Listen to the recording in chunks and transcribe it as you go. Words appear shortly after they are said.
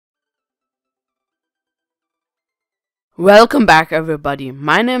Welcome back, everybody.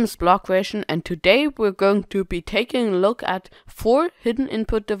 My name is Blockration, and today we're going to be taking a look at 4 hidden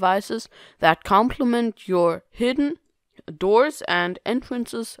input devices that complement your hidden doors and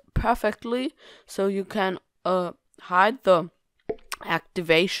entrances perfectly, so you can hide the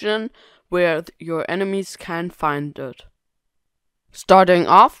activation where your enemies can find it. Starting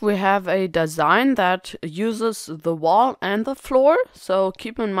off, we have a design that uses the wall and the floor, so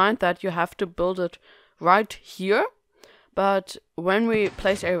keep in mind that you have to build it right here. But when we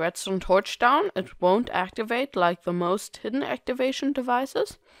place a redstone torch down, it won't activate like the most hidden activation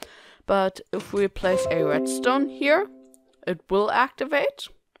devices. But if we place a redstone here, it will activate.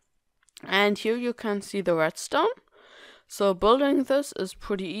 And here you can see the redstone. So building this is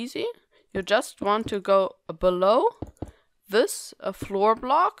pretty easy. You just want to go below this floor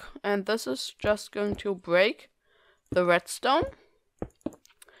block, and this is just going to break the redstone.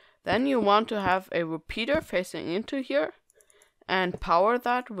 Then you want to have a repeater facing into here and power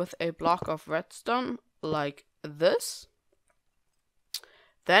that with a block of redstone like this.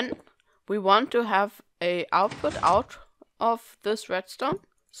 Then we want to have a output out of this redstone,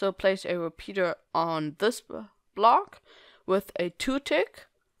 so place a repeater on this block with a 2-tick,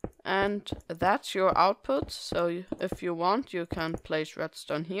 and that's your output. So if you want, you can place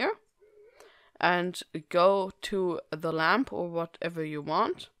redstone here and go to the lamp or whatever you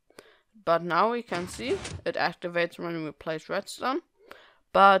want. But now we can see it activates when we place redstone,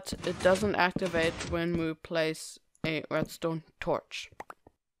 but it doesn't activate when we place a redstone torch.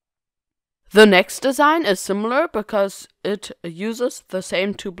 The next design is similar because it uses the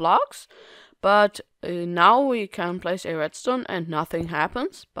same 2 blocks, but now we can place a redstone and nothing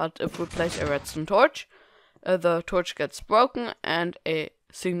happens. But if we place a redstone torch, the torch gets broken and a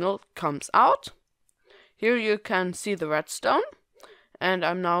signal comes out. Here you can see the redstone. And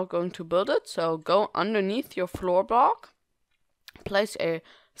I'm now going to build it. So go underneath your floor block, place a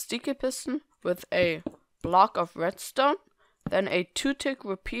sticky piston with a block of redstone, then a 2-tick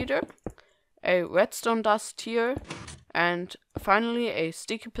repeater, a redstone dust here, and finally a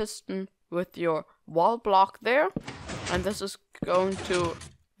sticky piston with your wall block there. And this is going to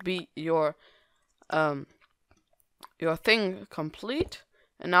be your thing complete.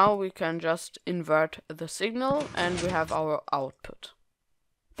 And now we can just invert the signal and we have our output.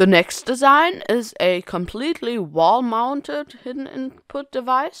 The next design is a completely wall-mounted hidden input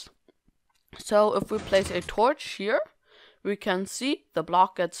device. So if we place a torch here, we can see the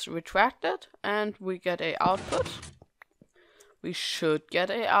block gets retracted and we get a output. We should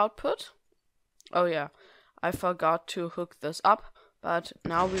get a output. Oh yeah, I forgot to hook this up, but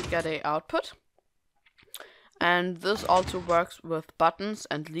now we get a output. And this also works with buttons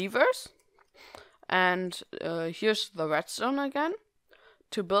and levers. And here's the redstone again.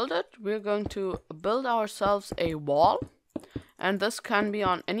 To build it, we're going to build ourselves a wall, and this can be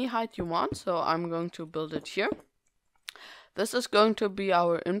on any height you want, so I'm going to build it here. This is going to be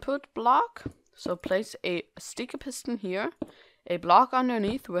our input block, so place a sticky piston here, a block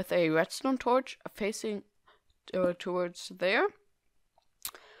underneath with a redstone torch facing towards there.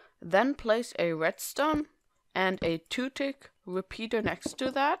 Then place a redstone and a 2-tick repeater next to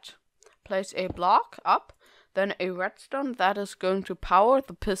that. Place a block up. Then a redstone that is going to power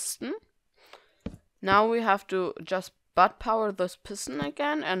the piston. Now we have to just butt power this piston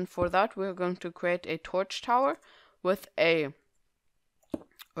again, and for that we're going to create a torch tower with a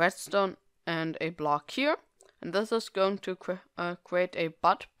redstone and a block here. And this is going to create a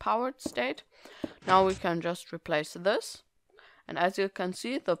butt powered state. Now we can just replace this. And as you can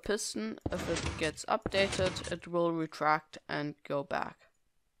see, the piston, if it gets updated, it will retract and go back.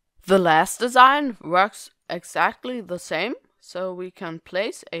 The last design works exactly the same, so we can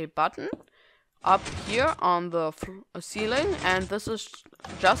place a button up here on the ceiling, and this is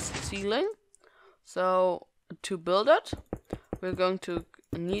just ceiling. So to build it, we're going to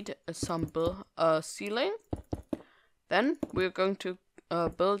need some ceiling. Then we're going to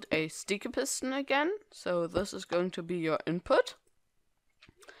build a sticky piston again, so this is going to be your input.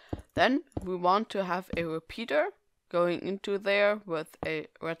 Then we want to have a repeater going into there with a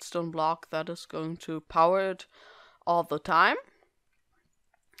redstone block that is going to power it all the time.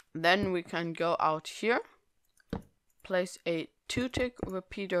 Then we can go out here, place a 2-tick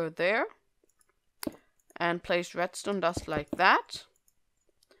repeater there, and place redstone dust like that.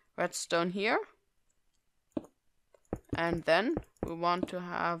 Redstone here. And then we want to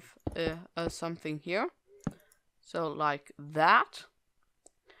have something here, so like that.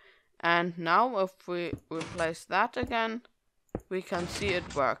 And now if we replace that again, we can see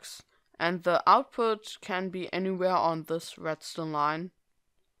it works. And the output can be anywhere on this redstone line.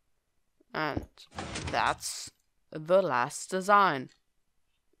 And that's the last design.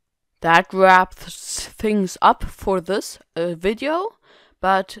 That wraps things up for this video.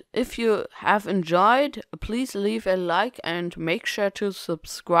 But if you have enjoyed, please leave a like and make sure to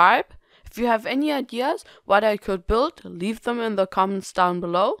subscribe. If you have any ideas what I could build, leave them in the comments down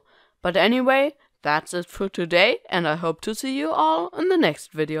below. But anyway, that's it for today, and I hope to see you all in the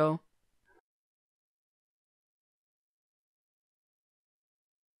next video.